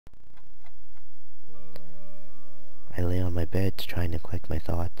I lay on my bed trying to collect my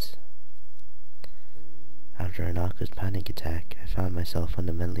thoughts. After Hanako's panic attack, I found myself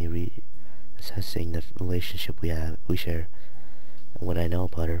fundamentally reassessing the relationship we share, and what I know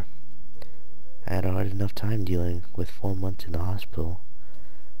about her. I had a hard enough time dealing with 4 months in the hospital.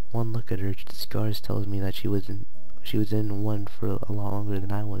 One look at her scars tells me that she was in one for a lot longer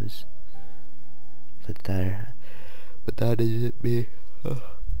than I was. But that isn't me.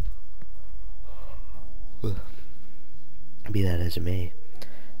 Be that as it may,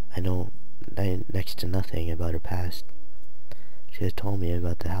 I know next to nothing about her past. She has told me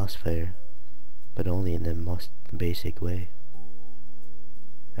about the house fire, but only in the most basic way.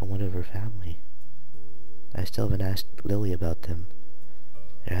 And what of her family? I still haven't asked Lily about them.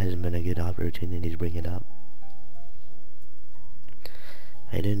 There hasn't been a good opportunity to bring it up.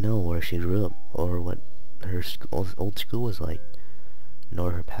 I didn't know where she grew up, or what her old school was like,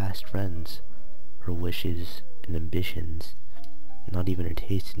 nor her past friends, her wishes and ambitions, not even her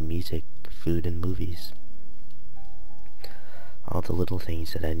taste in music, food, and movies. All the little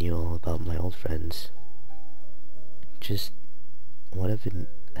things that I knew all about my old friends. Just what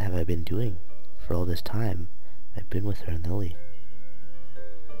have I been doing for all this time I've been with her and Lily?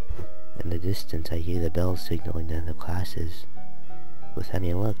 In the distance, I hear the bells signaling to the classes. With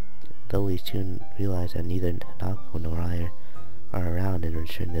any luck, Lily soon realized that neither Hanako nor I are around and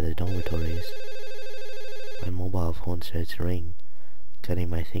returned to the dormitories. My mobile phone starts to ring, cutting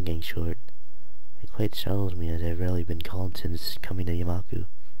my thinking short. It quite startles me as I've rarely been called since coming to Yamaku.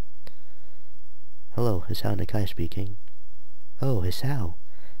 Hello, Hisao Nakai speaking. Oh, Hisao,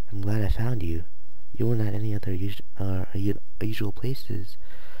 I'm glad I found you. You weren't at any other usual places,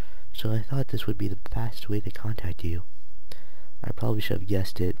 so I thought this would be the best way to contact you. I probably should have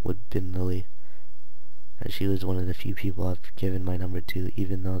guessed it would have been Lily, as she was one of the few people I've given my number to,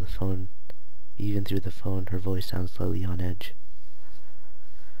 even through the phone, her voice sounds slightly on edge.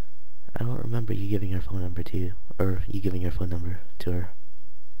 I don't remember you giving your phone number to her.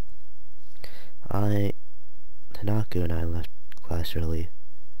 Hanako and I left class early.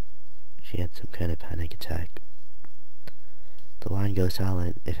 She had some kind of panic attack. The line goes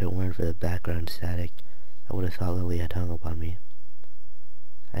silent. If it weren't for the background static, I would have thought Lily had hung up on me.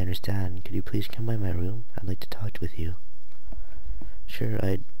 I understand. Could you please come by my room? I'd like to talk with you. Sure,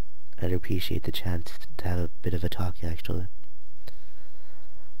 I'd appreciate the chance to have a bit of a talk, actually.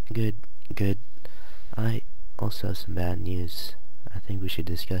 Good. I also have some bad news. I think we should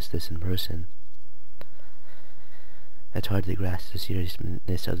discuss this in person. It's hard to grasp the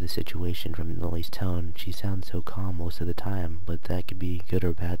seriousness of the situation from Lily's tone. She sounds so calm most of the time, but that could be a good or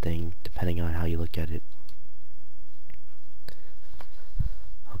a bad thing, depending on how you look at it.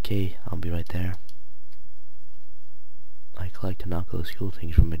 Okay, I'll be right there. I collect Hanako's school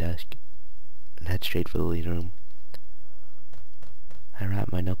things from my desk and head straight for Lily's room. I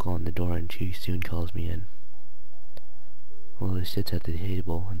rap my knuckle on the door and she soon calls me in. Lily sits at the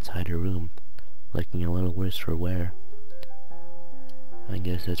table inside her room, looking a little worse for wear. I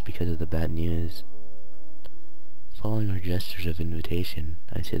guess that's because of the bad news. Following her gestures of invitation,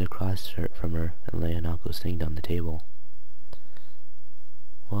 I sit across from her and lay Hanako's thing on the table.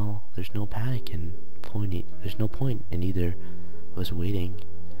 Well, there's no point in either of us waiting.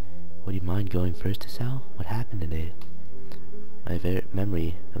 Would you mind going first, Hisao? What happened today? My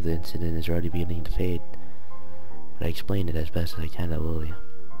memory of the incident is already beginning to fade, but I explained it as best as I can to Lily.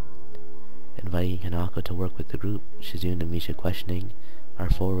 Inviting Hanako to work with the group, Shizune and Misha questioning, our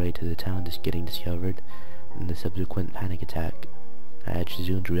foray to the town just getting discovered, and the subsequent panic attack. I had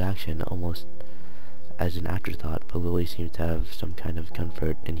Shizune's reaction almost as an afterthought, but Lily seemed to have some kind of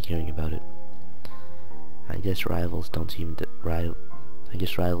comfort in hearing about it. I guess rivals don't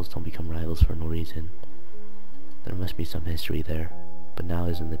become rivals for no reason. There must be some history there, but now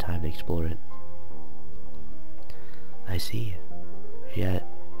isn't the time to explore it. I see. She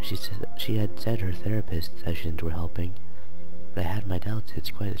had said her therapist sessions were helping, but I had my doubts. It's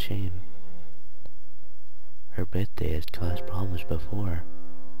quite a shame. Her birthday has caused problems before,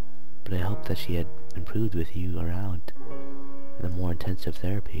 but I hope that she had improved with you around and the more intensive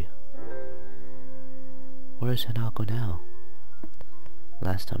therapy. Where is Hanako now?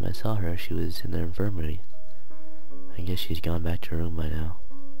 Last time I saw her, she was in the infirmary. I guess she's gone back to her room by now.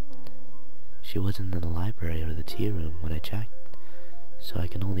 She wasn't in the library or the tea room when I checked, so I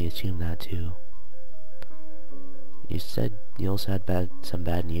can only assume that too. You said you also had some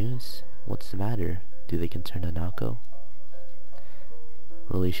bad news? What's the matter? Do they concern Hanako?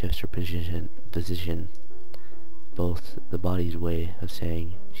 Lily shifts her position, both the body's way of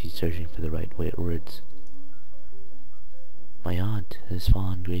saying she's searching for the right words. My aunt has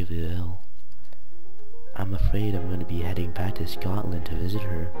fallen gravely ill. I'm afraid I'm going to be heading back to Scotland to visit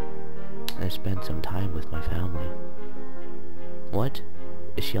her and spend some time with my family. What?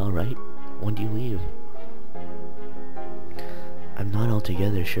 Is she alright? When do you leave? I'm not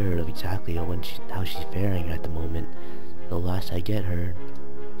altogether sure of exactly how she's faring at the moment. The last I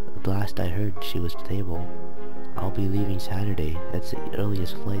heard she was stable. I'll be leaving Saturday. That's the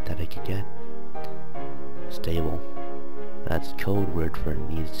earliest flight that I could get. Stable. That's code word for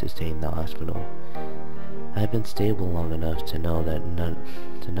needs to stay in the hospital. I've been stable long enough to know that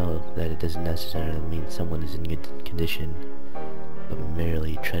it doesn't necessarily mean someone is in good condition, but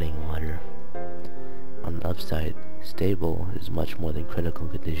merely treading water. On the upside, stable is much more than critical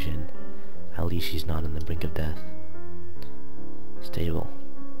condition. At least she's not on the brink of death. Stable.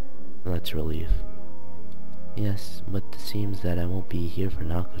 That's a relief. Yes, but it seems that I won't be here for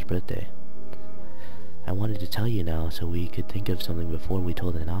Nako's birthday. I wanted to tell you now so we could think of something before we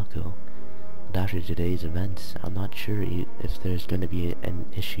told Nako. But after today's events, I'm not sure if there's going to be an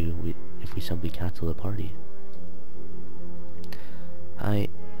issue if we simply cancel the party. I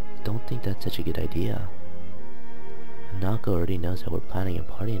don't think that's such a good idea. Nako already knows that we're planning a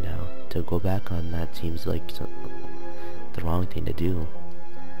party now. To go back on that seems like the wrong thing to do.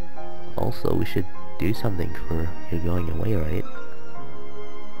 Also, we should do something for your going away, right?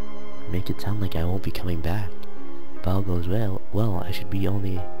 Make it sound like I won't be coming back. If all goes well, I should be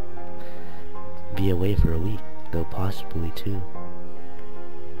away for a week, though possibly 2.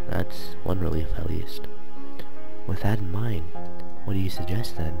 That's one relief at least. With that in mind, what do you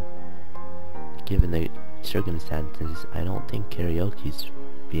suggest then? Given the circumstances, I don't think karaoke's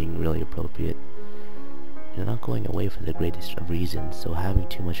being really appropriate. You're not going away for the greatest of reasons, so having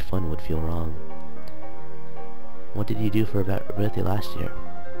too much fun would feel wrong. What did you do for her birthday last year?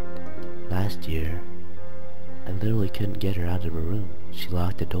 Last year, I literally couldn't get her out of her room. She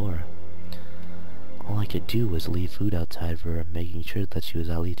locked the door. All I could do was leave food outside for her, making sure that she was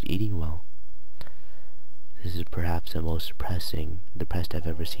at least eating well. This is perhaps the most depressed I've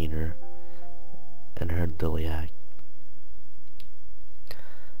ever seen her, and heard Lily act.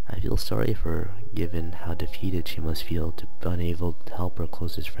 I feel sorry for her, given how defeated she must feel to be unable to help her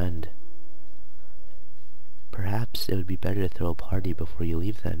closest friend. Perhaps it would be better to throw a party before you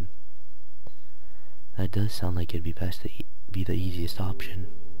leave then. That does sound like it'd be best to be the easiest option.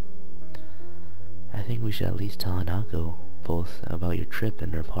 I think we should at least tell Hanako both about your trip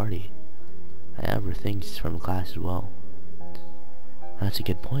and her party. I have her things from class as well. That's a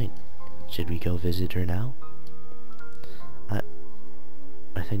good point. Should we go visit her now?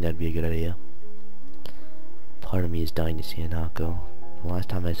 I think that'd be a good idea. Part of me is dying to see Hanako. The last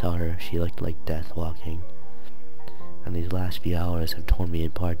time I saw her, she looked like death walking. And these last few hours have torn me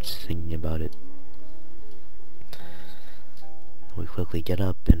apart just thinking about it. We quickly get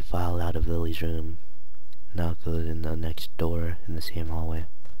up and file out of Lily's room. Hanako is in the next door in the same hallway.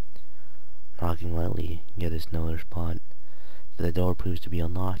 Knocking lightly, get us no response. But the door proves to be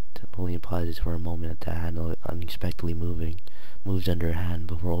unlocked. Lily pauses for a moment at the handle unexpectedly moves under her hand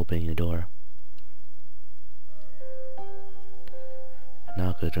before opening the door.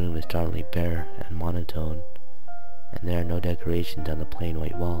 Hanako's room is startlingly bare and monotone, and there are no decorations on the plain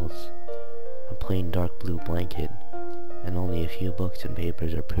white walls. A plain dark blue blanket, and only a few books and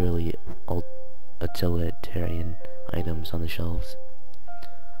papers are purely utilitarian items on the shelves.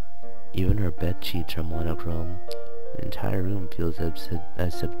 Even her bed sheets are monochrome. The entire room feels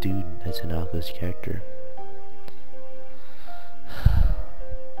as subdued as Hanako's character.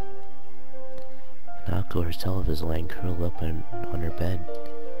 Hanako herself is lying curled up on her bed.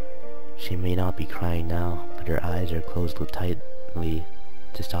 She may not be crying now, but her eyes are closed tightly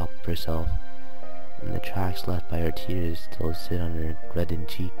to stop herself, and the tracks left by her tears still sit on her reddened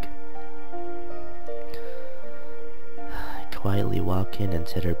cheek. I quietly walk in and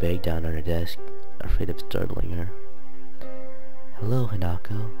set her bag down on her desk, afraid of startling her. Hello,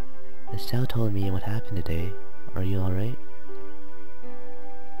 Hanako. Estelle told me what happened today. Are you alright?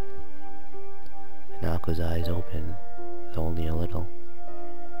 Hanako's eyes open, though only a little.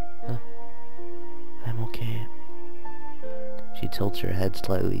 I'm okay. She tilts her head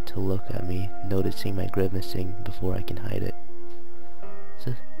slightly to look at me, noticing my grimacing before I can hide it.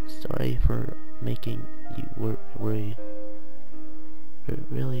 Sorry for making you worry.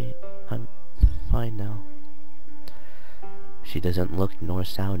 Really, I'm fine now. She doesn't look nor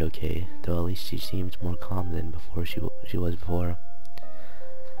sound okay, though at least she seems more calm than before she was before.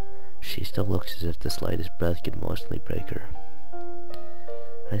 She still looks as if the slightest breath could mostly break her.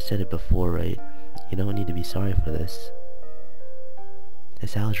 I said it before, right? You don't need to be sorry for this.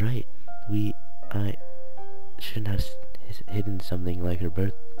 Sal's right. I shouldn't have hidden something like a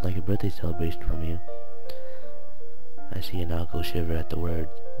birthday celebration from you. I see Hanako shiver at the word.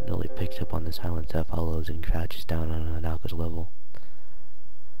 Lily picks up on the silence that follows and crouches down on Hanako's level.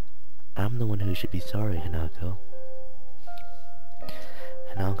 I'm the one who should be sorry, Hanako.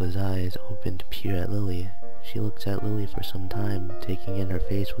 Hanako's eyes open to peer at Lily. She looks at Lily for some time, taking in her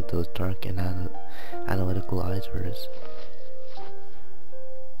face with those dark and analytical eyes of hers.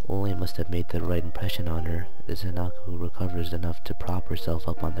 Lily must have made the right impression on her, as Hanako recovers enough to prop herself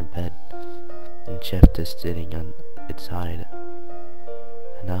up on their bed, and Chef is sitting on its side.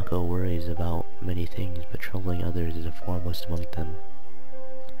 Hanako worries about many things, but troubling others is a foremost among them.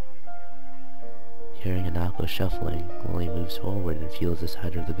 Hearing Hanako shuffling, Lily moves forward and feels the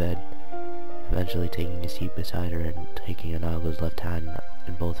side of the bed, eventually taking a seat beside her and taking Hanako's left hand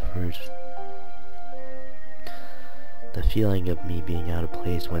in both of hers. The feeling of me being out of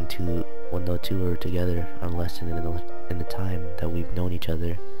place when the two are together are lessened in the time that we've known each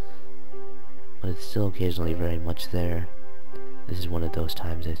other, but it's still occasionally very much there. This is one of those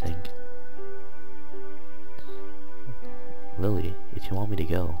times, I think. Lily, if you want me to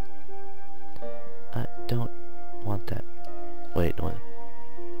go. I don't want that. Wait, what?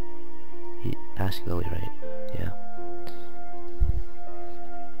 He asked Lily, right? Yeah.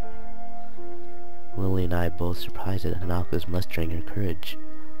 Lily and I both surprised at Hanako's mustering her courage.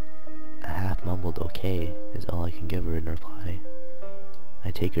 A half-mumbled okay is all I can give her in reply.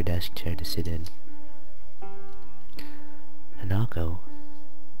 I take her desk chair to sit in. Hanako,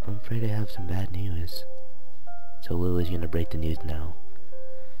 I'm afraid I have some bad news. So Lily's gonna break the news now.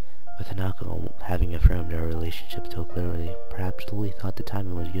 With Hanako having affirmed our relationship so clearly, perhaps Lily thought the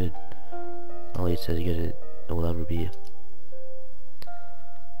timing was good. At least as good as it will ever be.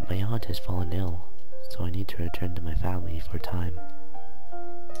 My aunt has fallen ill, so I need to return to my family for a time.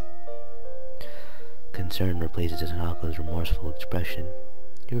 Concern replaces Hanako's remorseful expression.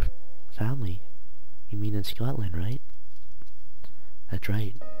 Your family? You mean in Scotland, right? That's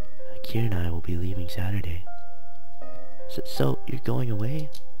right. Akira and I will be leaving Saturday. So you're going away?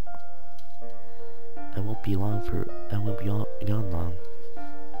 I won't be gone long.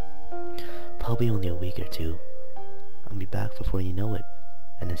 Probably only a week or two. I'll be back before you know it,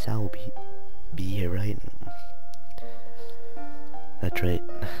 and the Sal will be here, right? That's right.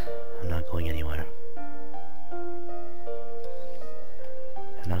 I'm not going anywhere.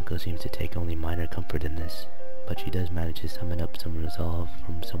 Hanako seems to take only minor comfort in this, but she does manage to summon up some resolve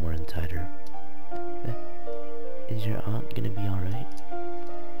from somewhere inside her. Is your aunt gonna be alright?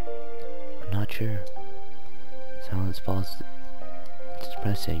 I'm not sure. Silence falls,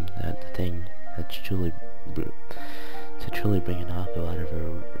 expressing that the thing that's to truly bring Hanako out of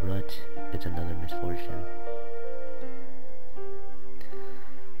her rut is another misfortune.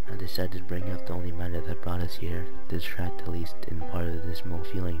 I decided to bring up the only matter that brought us here, to distract at least in part of the dismal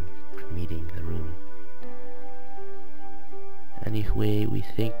feeling from meeting the room. Anyway, we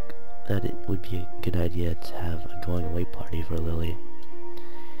think that it would be a good idea to have a going away party for Lily.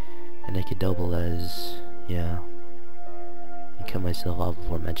 And I could double as, yeah, I cut myself off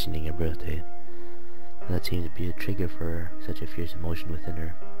before mentioning her birthday. And that seemed to be a trigger for such a fierce emotion within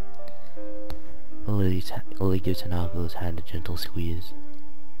her. Lily gives Hanako's hand a gentle squeeze.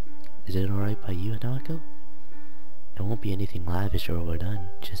 Is it alright by you, Hanako? It won't be anything lavish or overdone,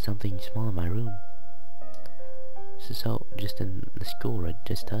 just something small in my room. So, just in the school, right?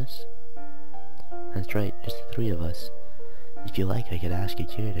 Just us? That's right, just the three of us. If you like, I could ask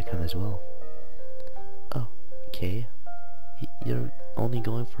Akira to come as well. Oh, okay. You're only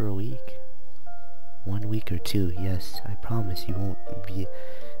going for a week? 1 week or 2, yes. I promise you won't be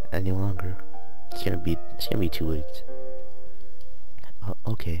any longer. It's gonna be 2 weeks.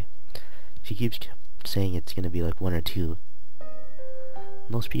 Okay. She keeps saying it's gonna be like 1 or 2.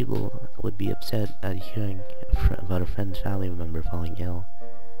 Most people would be upset at hearing about a friend's family member falling ill,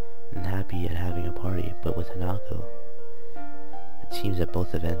 and happy at having a party, but with Hanako, it seems that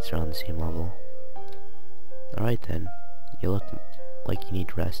both events are on the same level. Alright then, you look like you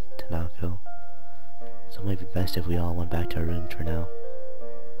need rest, Hanako, so it might be best if we all went back to our rooms for now.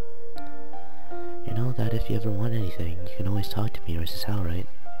 You know that if you ever want anything, you can always talk to me or Sal, right?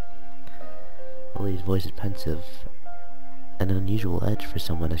 Lily's voice is pensive, an unusual edge for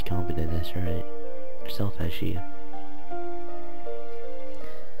someone as confident as herself as she.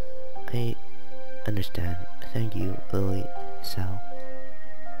 I understand. Thank you, Lily, Sal.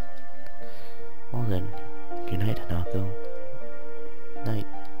 Well then, good night, Hanako. Night.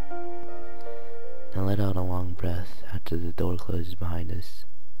 I let out a long breath after the door closes behind us.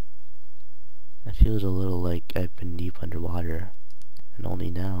 It feels a little like I've been deep underwater, and only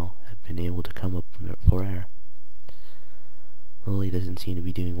now I've been able to come up for air. Lily doesn't seem to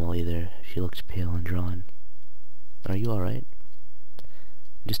be doing well either. She looks pale and drawn. Are you alright?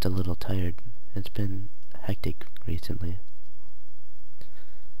 Just a little tired. It's been hectic recently.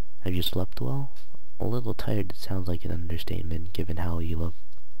 Have you slept well? A little tired sounds like an understatement, given how you look.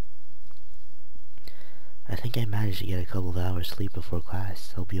 I think I managed to get a couple of hours sleep before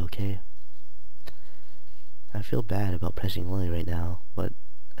class. I'll be okay. I feel bad about pressing Lily right now, but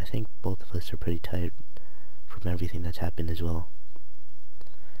I think both of us are pretty tired from everything that's happened as well.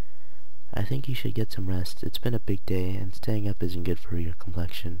 I think you should get some rest. It's been a big day, and staying up isn't good for your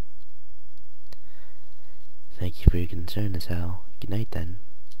complexion. Thank you for your concern, Miss Hal. Good night, then.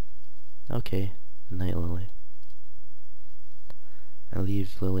 Okay. Good night, Lily. I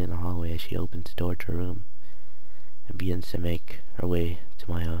leave Lily in the hallway as she opens the door to her room and begins to make my way to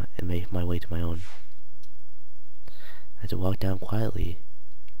my own. As I walk down quiet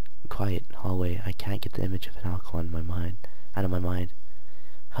hallway, I can't get the image of Hanako out of my mind,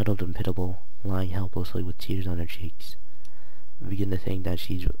 huddled and pitiable, lying helplessly with tears on her cheeks. I begin to think that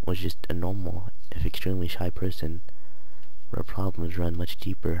she was just a normal, if extremely shy person, where her problems run much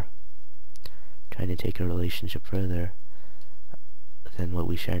deeper. Trying to take a relationship further than what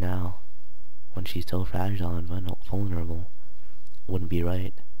we share now, when she's so fragile and vulnerable, wouldn't be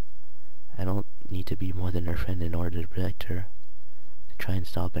right. I don't need to be more than her friend in order to protect her, to try and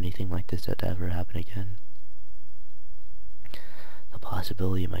stop anything like this to ever happen again. The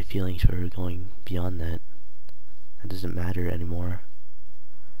possibility of my feelings for her going beyond that doesn't matter anymore.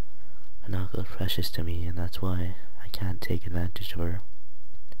 Hanako is precious to me, and that's why I can't take advantage of her.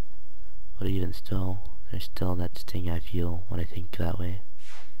 But even still, there's still that sting I feel when I think that way.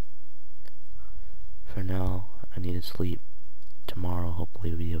 For now, I need to sleep. Tomorrow hopefully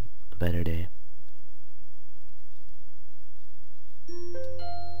will be a better day.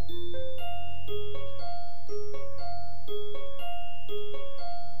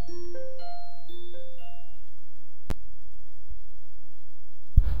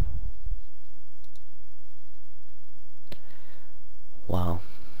 Wow.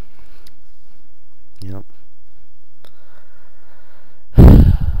 Yep.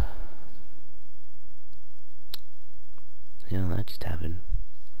 That just happened.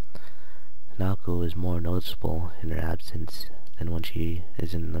 Hanako is more noticeable in her absence than when she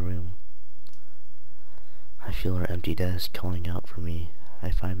is in the room. I feel her empty desk calling out for me.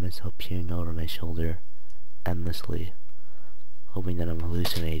 I find myself peering over my shoulder endlessly, hoping that I'm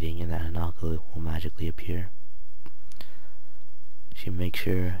hallucinating and that Hanako will magically appear. She makes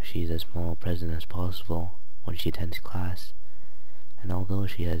sure she's as small present as possible when she attends class, and although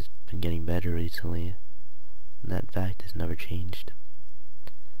she has been getting better recently, that fact has never changed.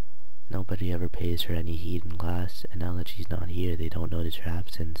 Nobody ever pays her any heed in class, and now that she's not here, they don't notice her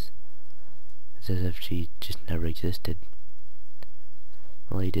absence. It's as if she just never existed.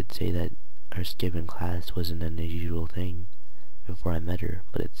 Lily did say that her skip in class wasn't an unusual thing before I met her,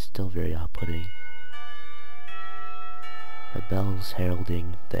 but it's still very off-putting. The bells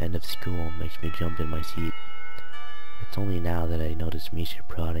heralding the end of school makes me jump in my seat. It's only now that I notice Misha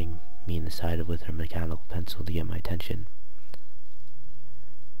prodding me in the side with her mechanical pencil to get my attention.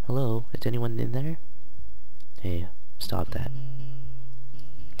 Hello, is anyone in there? Hey, stop that.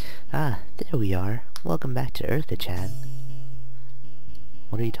 Ah, there we are. Welcome back to Eartha-chan.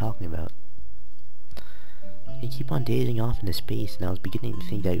 What are you talking about? You keep on dazing off into space, and I was beginning to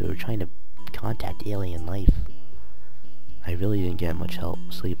think that you were trying to contact alien life. I really didn't get much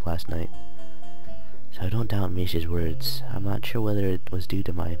sleep last night, so I don't doubt Misha's words. I'm not sure whether it was due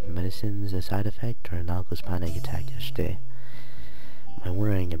to my medicine's a side effect or Hanako's panic attack yesterday. My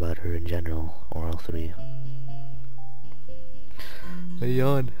worrying about her in general, or all three. I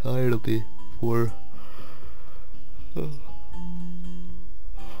yawned idly for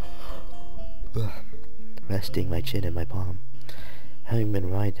resting my chin in my palm, having been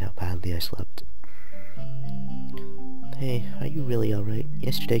reminded how badly I slept. Hey, are you really alright?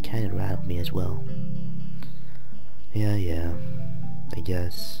 Yesterday kinda rattled me as well. Yeah, I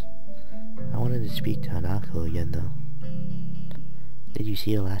guess. I wanted to speak to Hanako again though. Did you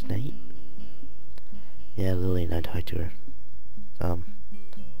see her last night? Yeah, Lily and I talked to her.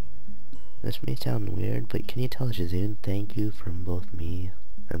 This may sound weird, but can you tell Shizune thank you from both me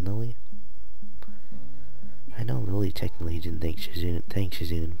and Lily? I know Lily technically didn't thank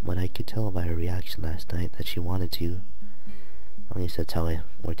Shizune, but I could tell by her reaction last night that she wanted to. At least that's how I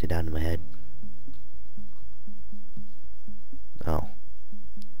worked it down in my head. Oh.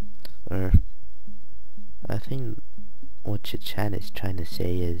 I think what Chan is trying to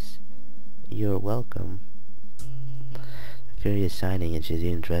say is, you're welcome. The furious signing in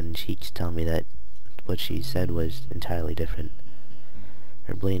Shizune's reddened cheeks tell me that what she said was entirely different.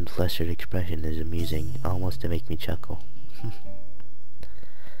 Her blatant, flustered expression is amusing, almost to make me chuckle.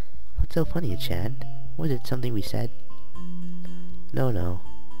 What's so funny, Chan? Was it something we said? No,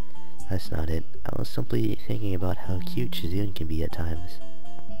 that's not it. I was simply thinking about how cute Shizune can be at times.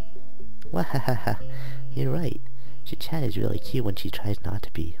 Wahahaha, you're right. Chan is really cute when she tries not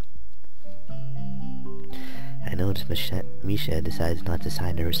to be. I noticed Misha decides not to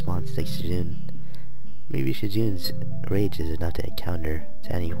sign her response to Shizune. Maybe Shizune's rage is enough to counter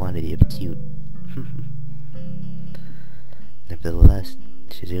to any quantity of cute. Nevertheless,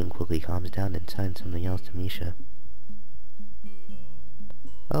 Shizune quickly calms down and signs something else to Misha.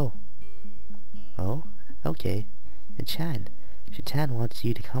 Oh, okay. And Chan wants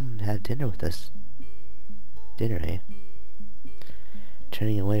you to come have dinner with us. Dinner, eh?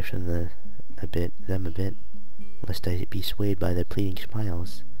 Turning away from them a bit, lest I be swayed by their pleading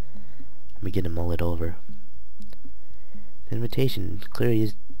smiles, I begin to mull it over. The invitation clearly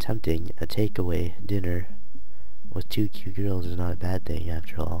is tempting. A takeaway dinner with two cute girls is not a bad thing,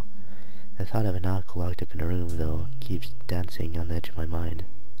 after all. The thought of Hanako locked up in a room, though, keeps dancing on the edge of my mind.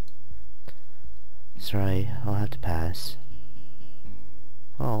 Sorry, I'll have to pass.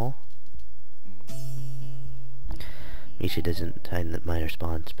 Oh. Misha doesn't sign my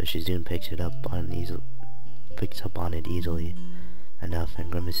response, but Shizune picks up on it easily enough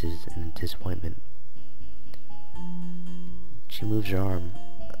and grimaces in disappointment. She moves her arm,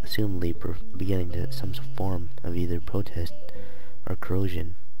 assumedly beginning to some form of either protest or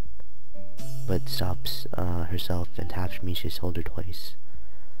corrosion, but stops herself and taps Misha's shoulder twice.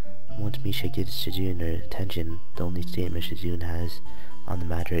 Once Misha gives Shizune her attention, the only statement Shizune has on the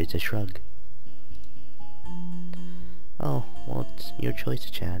matter is a shrug. Oh, well, it's your choice,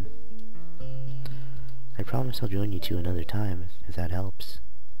 Chan. I promise I'll join you two another time, if that helps.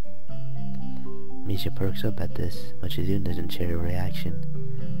 Misha perks up at this, but Shizune doesn't share her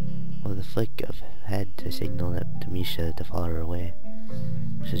reaction. With a flick of head to signal to Misha to follow her away,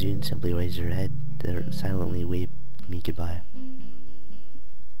 Shizune simply raises her head to silently wave me goodbye.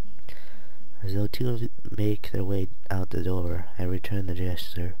 As though two of them make their way out the door, I return the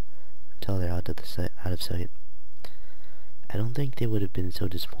gesture until they're out of sight. I don't think they would have been so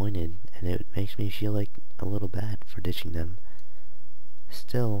disappointed, and it makes me feel like a little bad for ditching them.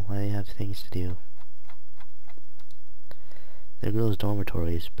 Still, I have things to do. The girls'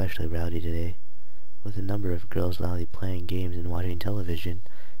 dormitory is especially rowdy today, with a number of girls loudly playing games and watching television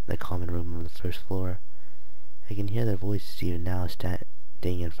in the common room on the first floor. I can hear their voices even now standing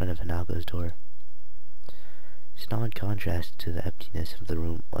in front of Hanako's door. It's an odd contrast to the emptiness of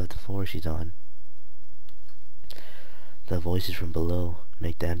the floor she's on. The voices from below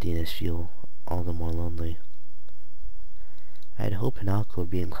make the emptiness feel all the more lonely. I had hoped Hanako would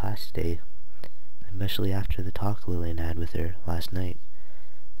be in class today, especially after the talk Lillian had with her last night,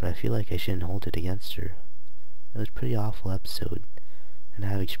 but I feel like I shouldn't hold it against her. It was a pretty awful episode, and I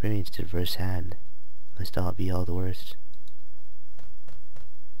have experienced it firsthand. Must all be all the worst.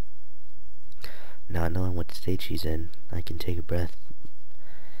 Not knowing what state she's in, I can take a breath.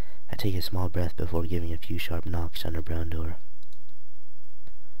 I take a small breath before giving a few sharp knocks on her brown door.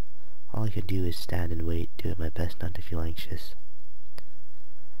 All I can do is stand and wait, doing my best not to feel anxious.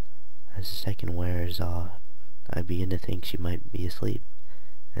 As the second wears off, I begin to think she might be asleep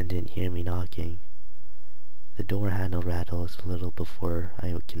and didn't hear me knocking. The door handle rattles a little before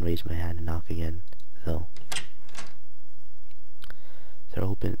I can raise my hand and knock again, though.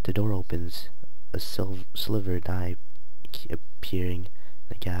 The door opens, a sliver of eye appearing in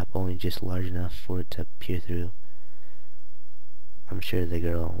the gap, only just large enough for it to peer through. I'm sure the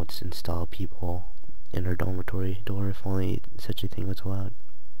girl wants to install people in her dormitory door if only such a thing was allowed.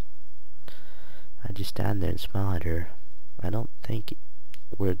 I just stand there and smile at her. I don't think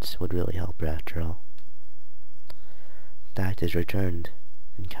words would really help her after all. The act is returned,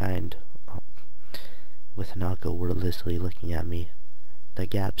 in kind, with Hanako wordlessly looking at me. The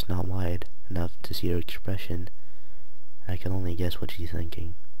gap's not wide enough to see her expression. I can only guess what she's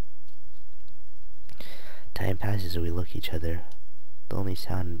thinking. Time passes as we look at each other, the only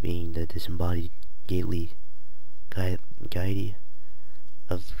sound being the disembodied gately from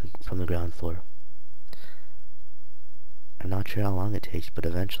the ground floor. I'm not sure how long it takes, but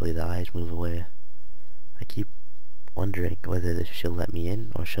eventually the eyes move away. I keep wondering whether she'll let me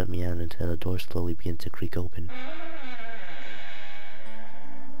in or shut me out until the door slowly begins to creak open.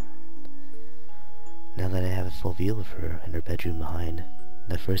 Now that I have a full view of her and her bedroom behind,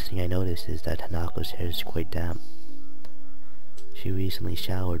 the first thing I notice is that Hanako's hair is quite damp. She recently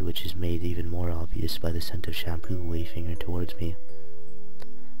showered, which is made even more obvious by the scent of shampoo wafting her towards me.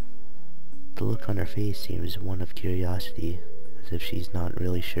 The look on her face seems one of curiosity, as if she's not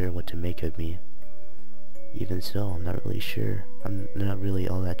really sure what to make of me. Even so, I'm not really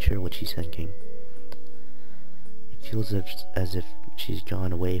all that sure what she's thinking. It feels as if she's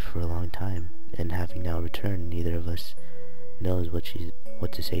gone away for a long time, and having now returned, neither of us knows what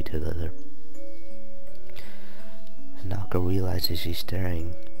to say to the other. Hanako realizes she's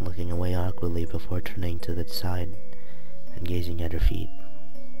staring, looking away awkwardly before turning to the side and gazing at her feet.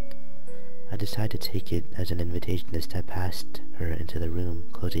 I decide to take it as an invitation to step past her into the room,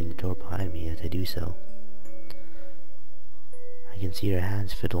 closing the door behind me as I do so. I can see her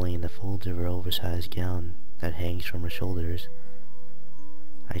hands fiddling in the folds of her oversized gown that hangs from her shoulders.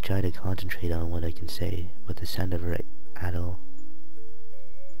 I try to concentrate on what I can say, but the sound of her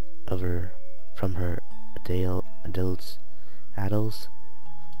addles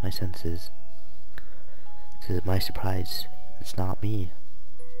my senses. To my surprise, it's not me.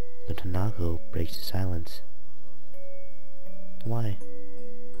 But Hanako breaks the silence. Why?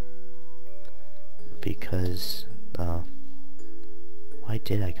 Because, why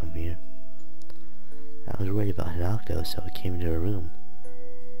did I come here? I was worried about Hanako, so I came into her room.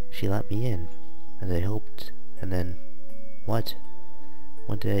 She let me in, as I hoped, and then, what?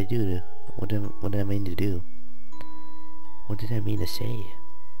 What did I do what did I mean to do? What did I mean to say?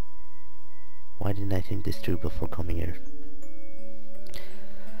 Why didn't I think this through before coming here?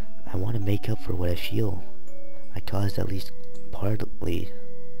 I want to make up for what I feel. I caused at least partly.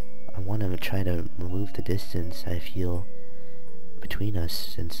 I want to try to remove the distance I feel between us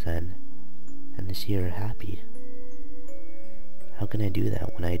since then, and to see her happy. How can I do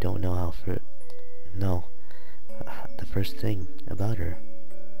that when I don't know the first thing about her?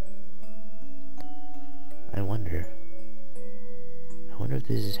 I wonder if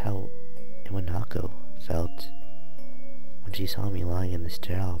this is how Iwanako felt when she saw me lying in the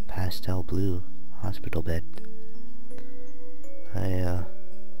sterile, pastel blue hospital bed.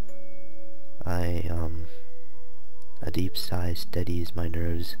 A deep sigh steadies my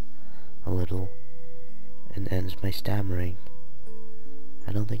nerves a little and ends my stammering.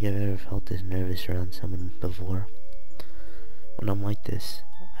 I don't think I've ever felt this nervous around someone before. When I'm like this,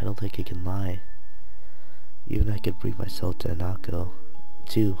 I don't think I can lie. Even if I could bring myself to Nako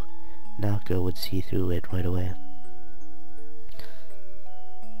would see through it right away.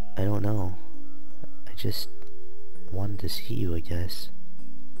 I don't know. I just wanted to see you, I guess.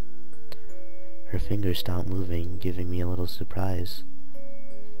 Her fingers stopped moving, giving me a little surprise.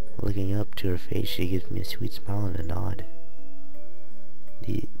 Looking up to her face, she gives me a sweet smile and a nod.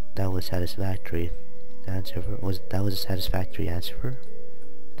 That was satisfactory. That was a satisfactory answer for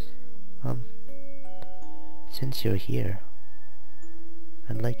her? Since you're here,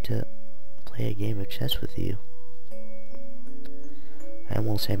 I'd like to play a game of chess with you. I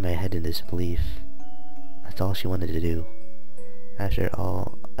almost had my head in disbelief. That's all she wanted to do. After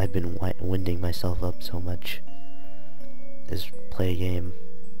all, I've been winding myself up so much. Is play a game.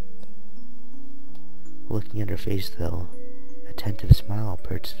 Looking at her face though, a tentative smile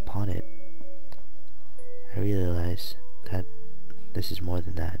perched upon it. I realize that this is more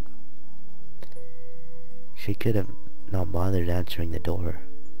than that. She could have not bothered answering the door.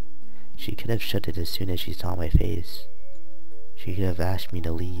 She could have shut it as soon as she saw my face. She could have asked me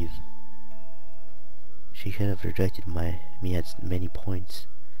to leave. She could have rejected me at many points,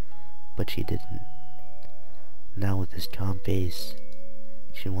 but she didn't. Now with this calm face,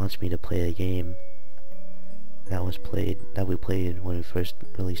 she wants me to play a game that we played when we first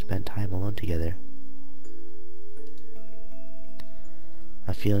really spent time alone together.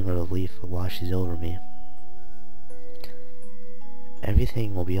 A feeling of relief washes over me.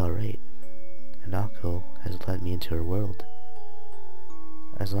 Everything will be alright. Hanako has let me into her world.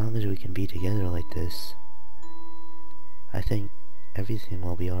 As long as we can be together like this, I think everything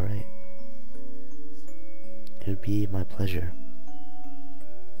will be alright. It would be my pleasure.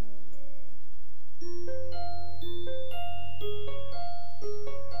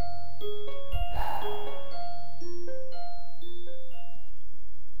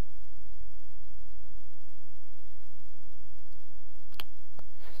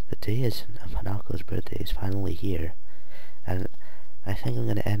 The day of Hanako's birthday is finally here, and I think I'm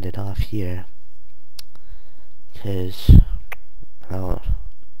gonna end it off here, because that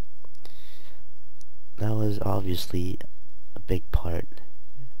was obviously a big part.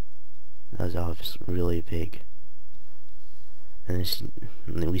 That was obviously really big. And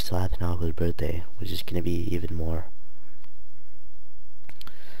we still have Hanako's birthday, which is gonna be even more.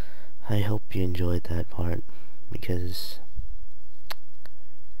 I hope you enjoyed that part, because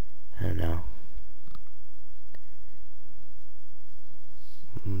I don't know.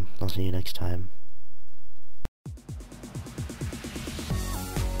 I'll see you next time.